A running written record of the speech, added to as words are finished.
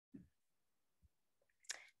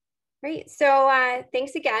Great. So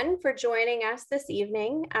thanks again for joining us this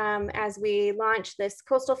evening as we launch this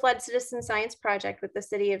Coastal Flood Citizen Science Project with the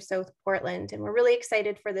City of South Portland. And we're really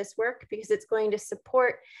excited for this work because it's going to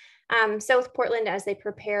support South Portland as they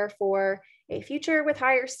prepare for a future with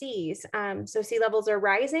higher seas. So sea levels are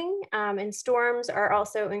rising and storms are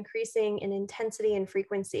also increasing in intensity and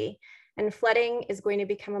frequency. And flooding is going to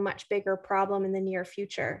become a much bigger problem in the near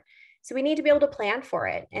future. So we need to be able to plan for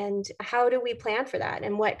it. And how do we plan for that?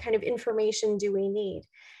 And what kind of information do we need?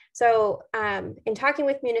 So in talking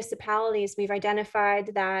with municipalities, we've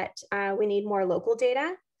identified that we need more local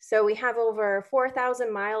data. So we have over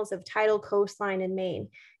 4,000 miles of tidal coastline in Maine,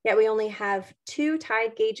 yet we only have 2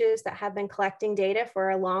 tide gauges that have been collecting data for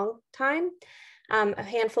a long time, a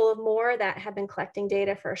handful of more that have been collecting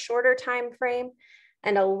data for a shorter time frame,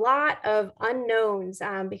 and a lot of unknowns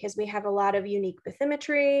because we have a lot of unique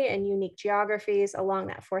bathymetry and unique geographies along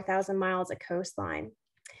that 4,000 miles of coastline.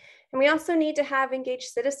 And we also need to have engaged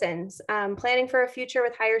citizens. Planning for a future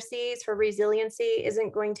with higher seas for resiliency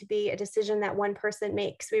isn't going to be a decision that one person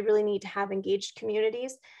makes. We really need to have engaged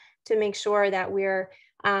communities to make sure that we're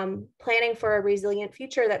planning for a resilient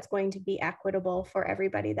future that's going to be equitable for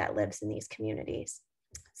everybody that lives in these communities.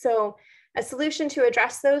 So a solution to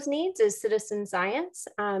address those needs is citizen science.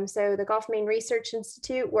 So the Gulf Maine Research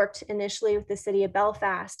Institute worked initially with the city of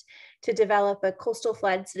Belfast to develop a coastal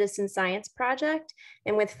flood citizen science project.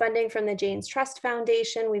 And with funding from the Jane's Trust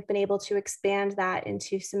Foundation, we've been able to expand that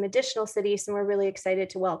into some additional cities. And we're really excited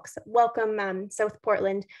to welcome South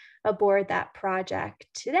Portland aboard that project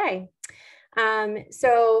today.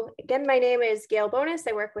 So again, my name is Gayle Bowness.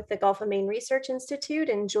 I work with the Gulf of Maine Research Institute,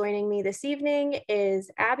 and joining me this evening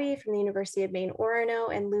is Abby from the University of Maine,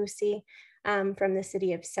 Orono, and Lucy from the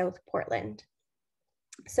city of South Portland.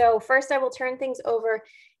 So first I will turn things over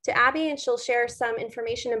to Abby and she'll share some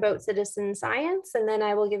information about citizen science. And then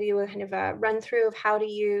I will give you a kind of a run through of how to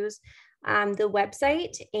use the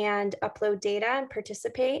website and upload data and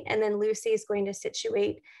participate. And then Lucy is going to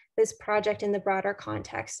situate this project in the broader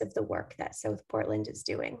context of the work that South Portland is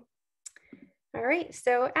doing. All right,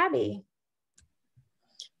 so Abby.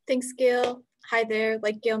 Thanks, Gayle. Hi there.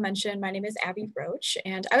 Like Gayle mentioned, my name is Abby Roach,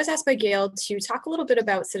 and I was asked by Gayle to talk a little bit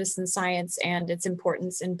about citizen science and its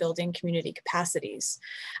importance in building community capacities.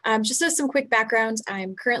 Just as some quick background,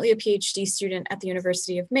 I'm currently a PhD student at the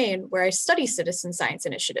University of Maine, where I study citizen science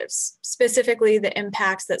initiatives, specifically the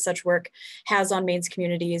impacts that such work has on Maine's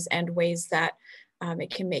communities and ways that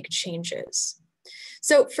it can make changes.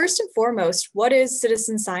 So first and foremost, what is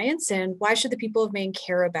citizen science and why should the people of Maine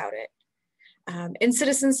care about it? In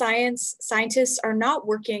citizen science, scientists are not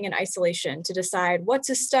working in isolation to decide what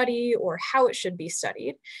to study or how it should be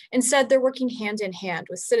studied. Instead, they're working hand in hand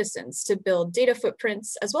with citizens to build data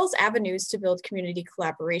footprints, as well as avenues to build community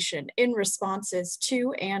collaboration in responses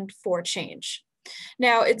to and for change.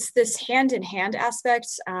 Now, it's this hand-in-hand aspect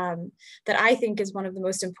that I think is one of the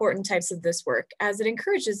most important types of this work, as it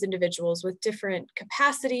encourages individuals with different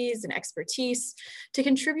capacities and expertise to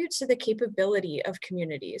contribute to the capability of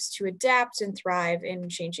communities to adapt and thrive in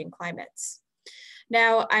changing climates.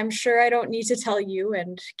 Now, I'm sure I don't need to tell you,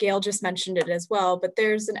 and Gayle just mentioned it as well, but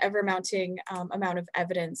there's an ever-mounting amount of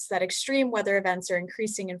evidence that extreme weather events are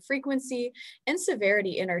increasing in frequency and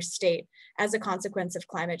severity in our state as a consequence of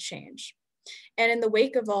climate change. And in the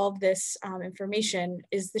wake of all of this information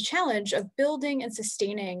is the challenge of building and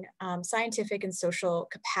sustaining scientific and social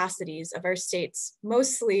capacities of our state's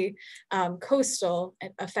mostly coastal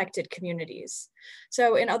affected communities.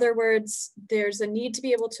 So in other words, there's a need to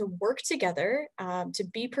be able to work together to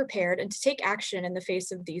be prepared and to take action in the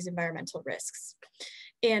face of these environmental risks.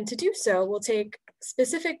 And to do so, we'll take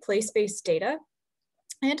specific place-based data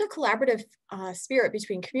and a collaborative spirit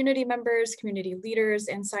between community members, community leaders,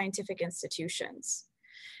 and scientific institutions.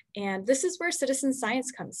 And this is where citizen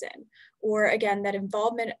science comes in, or again, that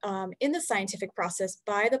involvement in the scientific process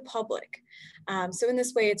by the public. So in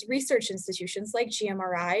this way, it's research institutions like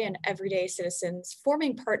GMRI and everyday citizens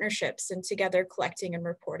forming partnerships and together collecting and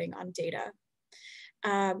reporting on data.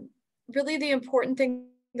 Really the important thing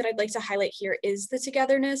that I'd like to highlight here is the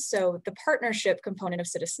togetherness, so the partnership component of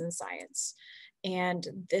citizen science.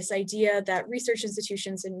 And this idea that research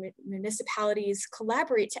institutions and municipalities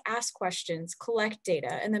collaborate to ask questions, collect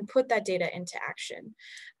data, and then put that data into action.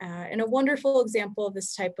 And a wonderful example of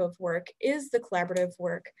this type of work is the collaborative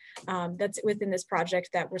work that's within this project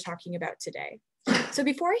that we're talking about today. So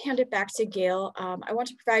before I hand it back to Gayle, I want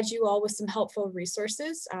to provide you all with some helpful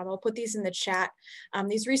resources. I'll put these in the chat.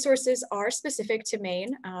 These resources are specific to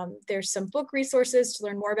Maine. There's some book resources to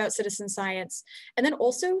learn more about citizen science, and then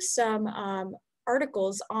also some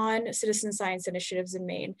articles on citizen science initiatives in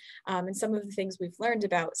Maine and some of the things we've learned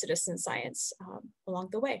about citizen science along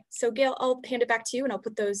the way. So Gayle, I'll hand it back to you and I'll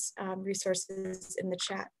put those resources in the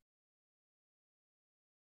chat.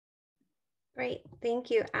 Great,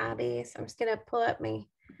 thank you, Abby. So I'm just gonna pull up my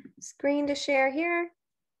screen to share here.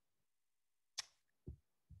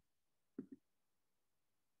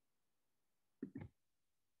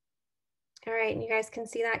 All right, you guys can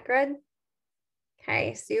see that good?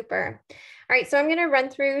 Okay, super. All right, so I'm gonna run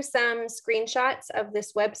through some screenshots of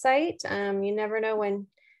this website. You never know when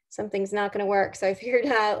something's not gonna work. So I figured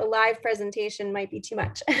a live presentation might be too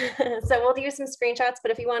much. So we'll do some screenshots,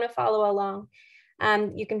 but if you wanna follow along,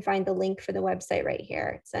 you can find the link for the website right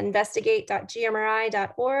here. It's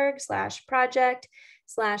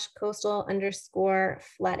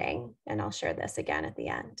investigate.gmri.org/project/coastal_flooding. And I'll share this again at the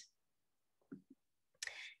end.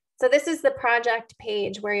 So this is the project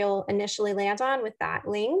page where you'll initially land on with that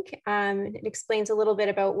link. It explains a little bit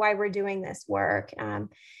about why we're doing this work. And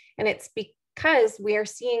it's because we are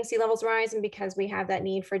seeing sea levels rise and because we have that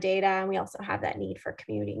need for data, and we also have that need for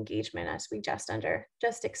community engagement, as we just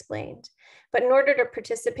explained. But in order to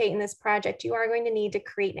participate in this project, you are going to need to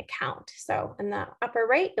create an account. So in the upper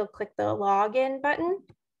right, you'll click the login button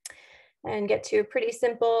and get to a pretty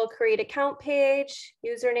simple create account page,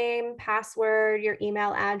 username, password, your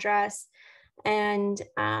email address. And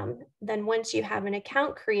then once you have an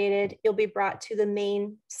account created, you'll be brought to the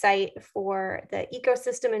main site for the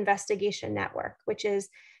Ecosystem Investigation Network, which is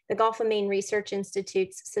the Gulf of Maine Research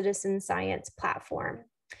Institute's citizen science platform.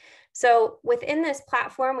 So within this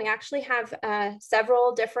platform, we actually have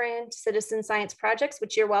several different citizen science projects,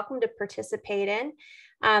 which you're welcome to participate in.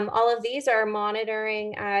 All of these are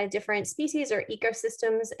monitoring different species or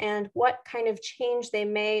ecosystems and what kind of change they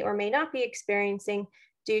may or may not be experiencing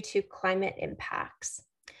due to climate impacts.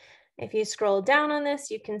 If you scroll down on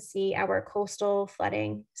this, you can see our coastal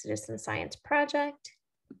flooding citizen science project.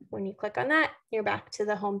 When you click on that, you're back to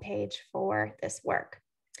the home page for this work.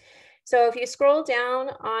 So if you scroll down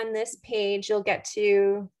on this page, you'll get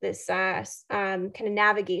to this kind of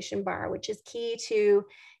navigation bar, which is key to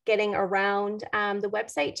getting around the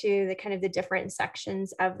website to the kind of the different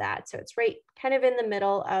sections of that. So it's right kind of in the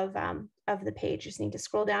middle of the page. You just need to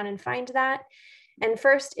scroll down and find that. And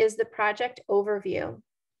first is the project overview.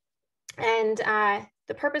 And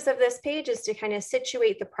the purpose of this page is to kind of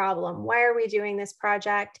situate the problem. Why are we doing this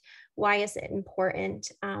project? Why is it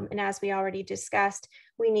important? And as we already discussed,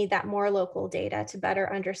 we need that more local data to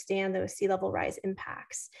better understand those sea level rise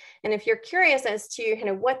impacts. And if you're curious as to kind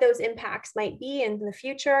of what those impacts might be in the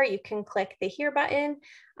future, you can click the Here button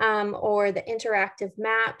or the interactive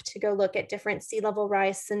map to go look at different sea level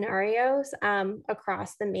rise scenarios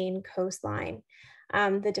across the Maine coastline,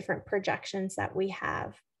 the different projections that we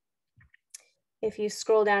have. If you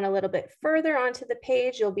scroll down a little bit further onto the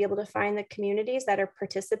page, you'll be able to find the communities that are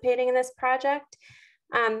participating in this project.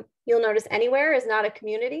 You'll notice anywhere is not a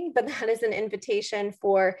community, but that is an invitation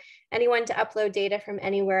for anyone to upload data from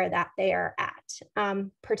anywhere that they are at.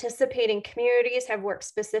 Participating communities have worked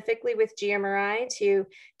specifically with GMRI to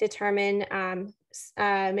determine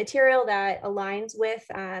material that aligns with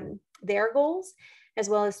their goals, as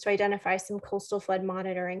well as to identify some coastal flood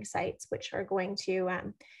monitoring sites, which are going to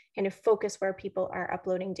kind of focus where people are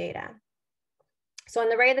uploading data. So on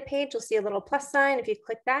the right of the page, you'll see a little plus sign. If you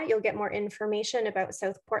click that, you'll get more information about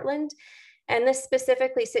South Portland. And this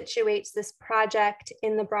specifically situates this project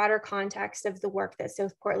in the broader context of the work that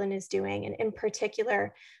South Portland is doing, and in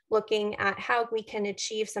particular, looking at how we can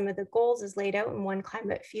achieve some of the goals as laid out in One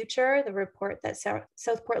Climate Future, the report that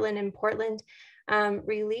South Portland and Portland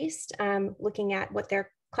released, looking at what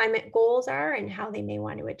their climate goals are and how they may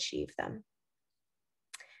want to achieve them.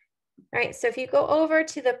 All right, so if you go over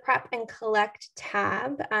to the Prep and Collect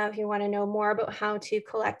tab, if you want to know more about how to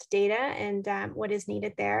collect data and what is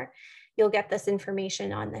needed there, you'll get this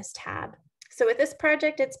information on this tab. So with this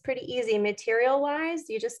project, it's pretty easy material-wise.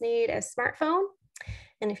 You just need a smartphone.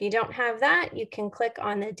 And if you don't have that, you can click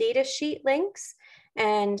on the data sheet links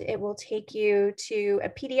and it will take you to a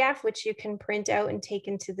PDF, which you can print out and take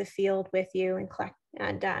into the field with you and collect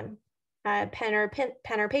and pen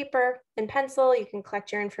or paper and pencil. You can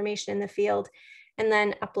collect your information in the field and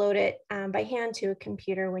then upload it by hand to a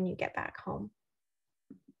computer when you get back home.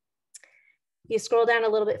 You scroll down a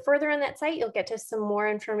little bit further on that site, you'll get to some more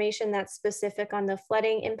information that's specific on the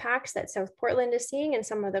flooding impacts that South Portland is seeing and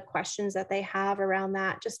some of the questions that they have around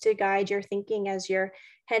that, just to guide your thinking as you're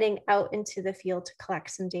heading out into the field to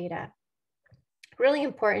collect some data. Really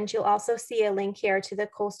important, you'll also see a link here to the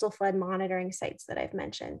coastal flood monitoring sites that I've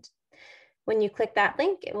mentioned. When you click that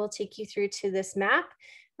link, it will take you through to this map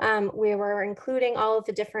We were including all of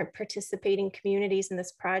the different participating communities in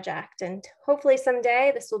this project. And hopefully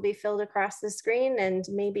someday this will be filled across the screen and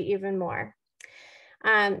maybe even more.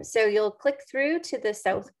 So you'll click through to the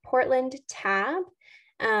South Portland tab.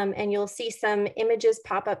 And you'll see some images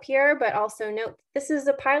pop up here, but also note this is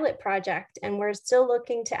a pilot project and we're still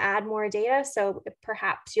looking to add more data. So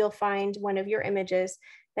perhaps you'll find one of your images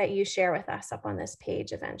that you share with us up on this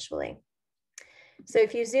page eventually. So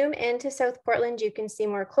if you zoom into South Portland, you can see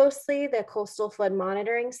more closely the coastal flood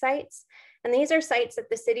monitoring sites. And these are sites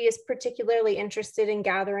that the city is particularly interested in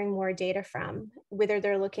gathering more data from, whether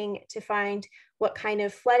they're looking to find what kind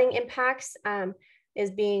of flooding impacts are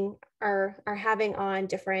having on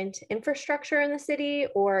different infrastructure in the city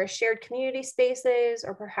or shared community spaces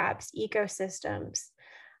or perhaps ecosystems.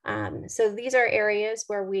 So these are areas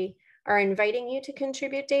where we are inviting you to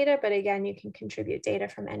contribute data, but again, you can contribute data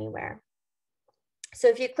from anywhere. So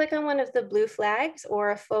if you click on one of the blue flags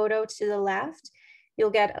or a photo to the left, you'll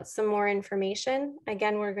get some more information.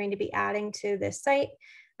 Again, we're going to be adding to this site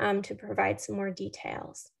to provide some more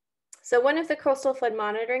details. So one of the coastal flood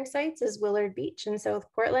monitoring sites is Willard Beach in South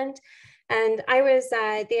Portland. And I was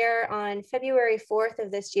there on February 4th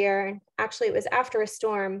of this year. And actually it was after a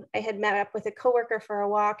storm. I had met up with a coworker for a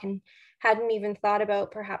walk and hadn't even thought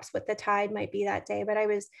about perhaps what the tide might be that day, but I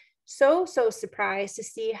was so surprised to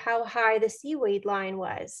see how high the seaweed line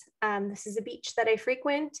was. This is a beach that I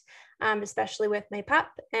frequent, especially with my pup,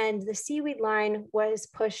 and the seaweed line was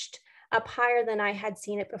pushed up higher than I had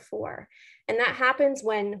seen it before. And that happens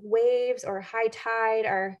when waves or high tide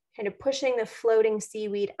are kind of pushing the floating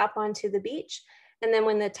seaweed up onto the beach. And then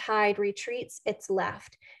when the tide retreats, it's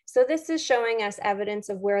left. So this is showing us evidence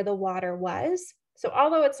of where the water was. So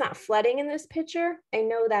although it's not flooding in this picture, I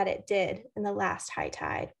know that it did in the last high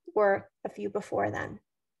tide or a few before then.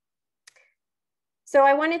 So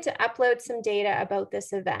I wanted to upload some data about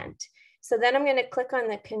this event. So then I'm going to click on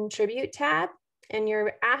the Contribute tab, and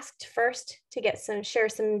you're asked first to share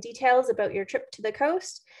some details about your trip to the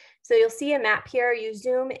coast. So you'll see a map here. You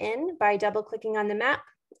zoom in by double clicking on the map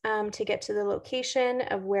to get to the location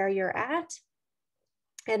of where you're at.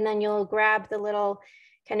 And then you'll grab the little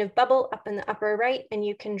kind of bubble up in the upper right, and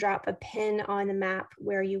you can drop a pin on the map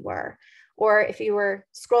where you were. Or if you were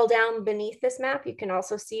scroll down beneath this map, you can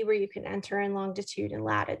also see where you can enter in longitude and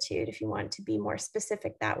latitude if you want to be more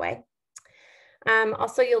specific that way.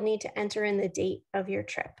 Also, you'll need to enter in the date of your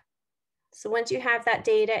trip. So once you have that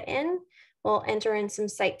data in, we'll enter in some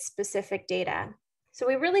site-specific data. So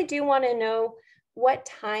we really do want to know what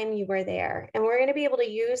time you were there. And we're going to be able to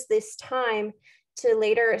use this time to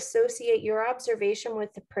later associate your observation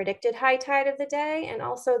with the predicted high tide of the day and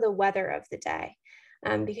also the weather of the day.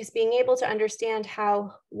 Because being able to understand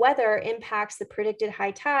how weather impacts the predicted high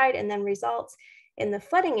tide and then results in the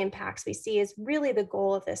flooding impacts we see is really the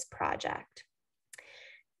goal of this project.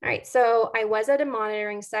 All right, so I was at a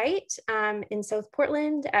monitoring site in South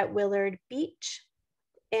Portland at Willard Beach.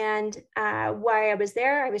 And why I was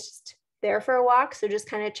just there for a walk. So just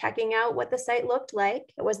kind of checking out what the site looked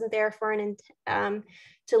like. I wasn't there for to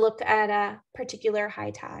look at a particular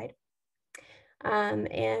high tide.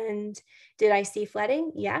 And did I see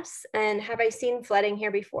flooding? Yes. And have I seen flooding here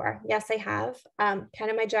before? Yes, I have. Kind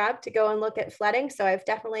of my job to go and look at flooding. So I've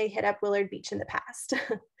definitely hit up Willard Beach in the past.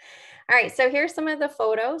 All right, so here's some of the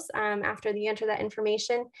photos after you enter that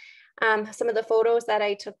information. Some of the photos that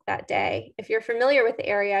I took that day. If you're familiar with the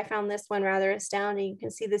area, I found this one rather astounding. You can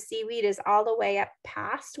see the seaweed is all the way up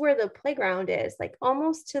past where the playground is, like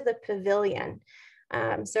almost to the pavilion.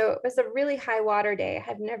 So it was a really high water day. I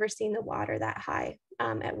have never seen the water that high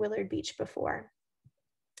at Willard Beach before.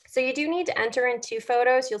 So you do need to enter in 2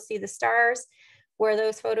 photos. You'll see the stars where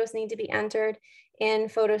those photos need to be entered,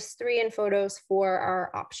 and photos 3 and photos 4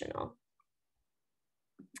 are optional.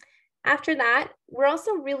 After that, we're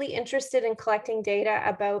also really interested in collecting data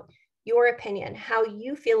about your opinion, how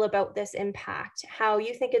you feel about this impact, how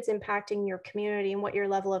you think it's impacting your community and what your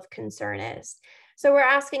level of concern is. So we're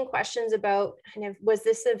asking questions about kind of, was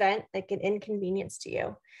this event like an inconvenience to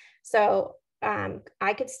you? So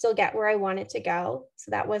I could still get where I wanted to go.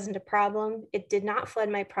 So that wasn't a problem. It did not flood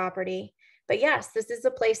my property. But yes, this is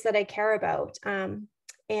a place that I care about.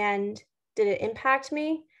 And did it impact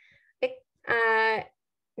me?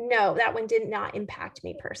 No, that one did not impact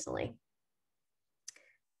me personally.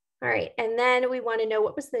 All right, and then we want to know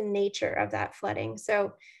what was the nature of that flooding.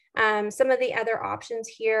 So some of the other options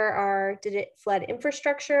here are, did it flood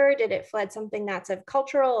infrastructure? Did it flood something that's of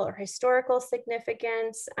cultural or historical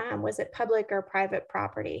significance? Was it public or private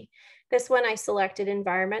property? This one I selected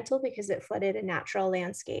environmental because it flooded a natural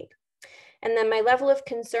landscape. And then my level of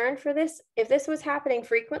concern for this, if this was happening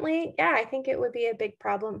frequently, yeah, I think it would be a big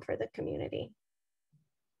problem for the community.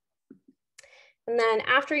 And then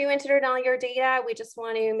after you entered all your data, we just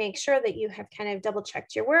want to make sure that you have kind of double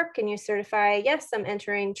checked your work and you certify, yes, I'm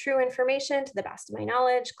entering true information to the best of my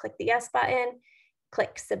knowledge. Click the yes button,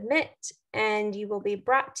 click submit, and you will be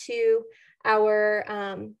brought to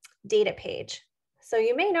our data page. So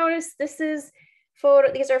you may notice these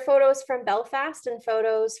are photos from Belfast and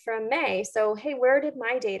photos from May. So, hey, where did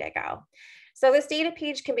my data go? So this data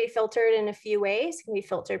page can be filtered in a few ways. It can be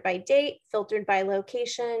filtered by date, filtered by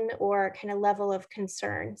location, or kind of level of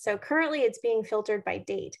concern. So currently it's being filtered by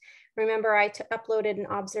date. Remember, I uploaded an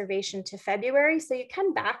observation to February, so you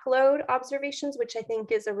can backload observations, which I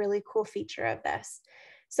think is a really cool feature of this.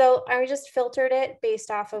 So I just filtered it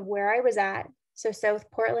based off of where I was at. So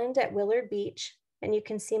South Portland at Willard Beach, and you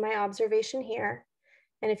can see my observation here.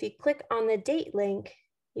 And if you click on the date link,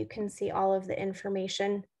 you can see all of the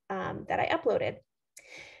information that I uploaded.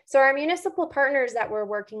 So our municipal partners that we're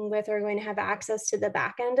working with are going to have access to the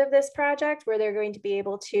back end of this project, where they're going to be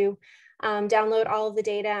able to download all of the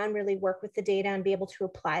data and really work with the data and be able to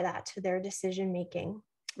apply that to their decision making,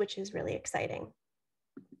 which is really exciting.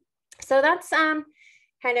 So that's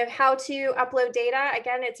kind of how to upload data.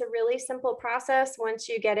 Again, it's a really simple process. Once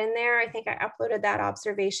you get in there, I think I uploaded that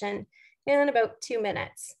observation in about 2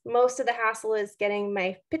 minutes. Most of the hassle is getting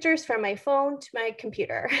my pictures from my phone to my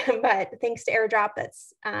computer, but thanks to AirDrop,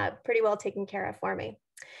 that's pretty well taken care of for me.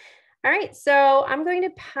 All right, so I'm going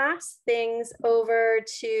to pass things over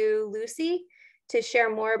to Lucy to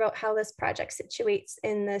share more about how this project situates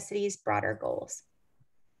in the city's broader goals.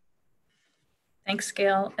 Thanks,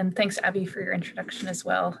 Gayle, and thanks, Abby, for your introduction as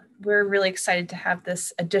well. We're really excited to have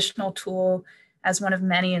this additional tool as one of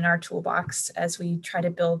many in our toolbox as we try to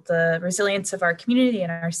build the resilience of our community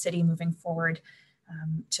and our city moving forward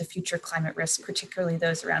to future climate risks, particularly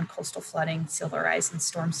those around coastal flooding, sea level rise, and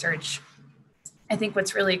storm surge. I think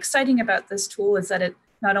what's really exciting about this tool is that it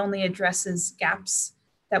not only addresses gaps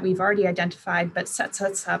that we've already identified, but sets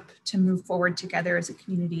us up to move forward together as a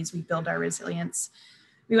community as we build our resilience.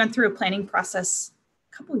 We went through a planning process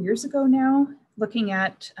a couple of years ago now, looking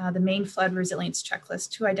at the main flood resilience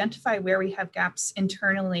checklist to identify where we have gaps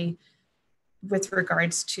internally with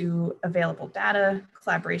regards to available data,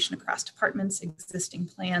 collaboration across departments, existing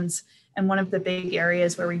plans. And one of the big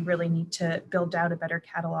areas where we really need to build out a better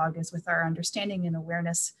catalog is with our understanding and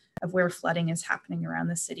awareness of where flooding is happening around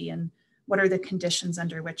the city and what are the conditions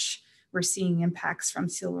under which we're seeing impacts from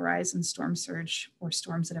sea level rise and storm surge or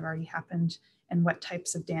storms that have already happened, and what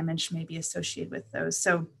types of damage may be associated with those.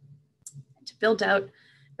 So to build out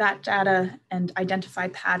that data and identify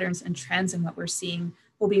patterns and trends in what we're seeing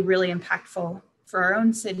will be really impactful for our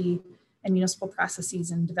own city and municipal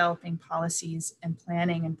processes in developing policies and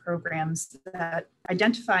planning and programs that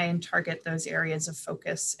identify and target those areas of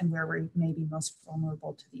focus and where we may be most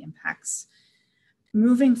vulnerable to the impacts.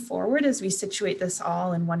 Moving forward, as we situate this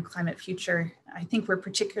all in one climate future, I think we're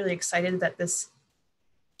particularly excited that this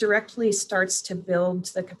directly starts to build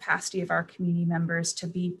the capacity of our community members to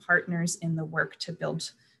be partners in the work to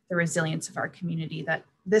build the resilience of our community, that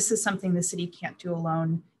this is something the city can't do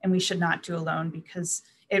alone and we should not do alone, because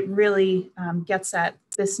it really gets at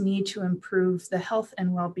this need to improve the health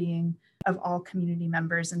and well-being of all community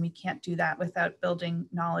members, and we can't do that without building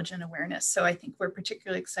knowledge and awareness. So I think we're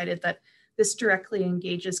particularly excited that this directly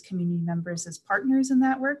engages community members as partners in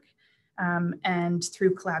that work, and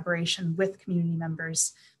through collaboration with community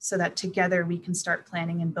members, so that together we can start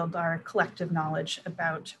planning and build our collective knowledge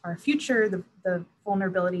about our future, the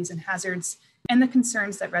vulnerabilities and hazards, and the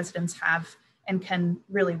concerns that residents have, and can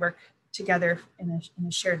really work together in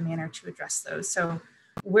a shared manner to address those. So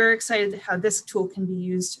we're excited how this tool can be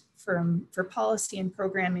used for policy and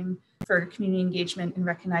programming, for community engagement, and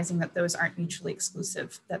recognizing that those aren't mutually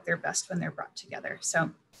exclusive, that they're best when they're brought together.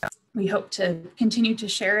 So we hope to continue to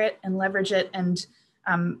share it and leverage it, and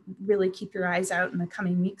really keep your eyes out in the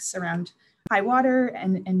coming weeks around high water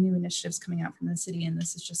and new initiatives coming out from the city. And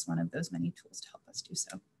this is just one of those many tools to help us do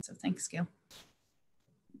so. So thanks, Gayle.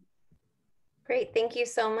 Great, thank you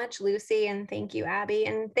so much, Lucy, and thank you, Abby,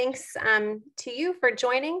 and thanks to you for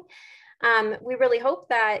joining. We really hope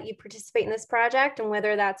that you participate in this project, and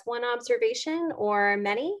whether that's one observation or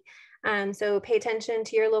many. So pay attention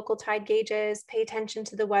to your local tide gauges, pay attention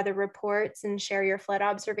to the weather reports, and share your flood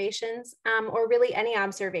observations, or really any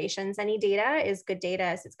observations. Any data is good data,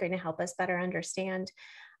 as it's going to help us better understand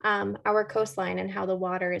our coastline and how the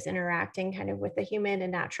water is interacting kind of with the human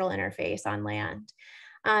and natural interface on land.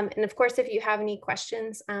 And of course, if you have any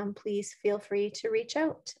questions, please feel free to reach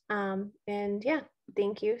out. And yeah,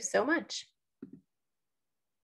 thank you so much.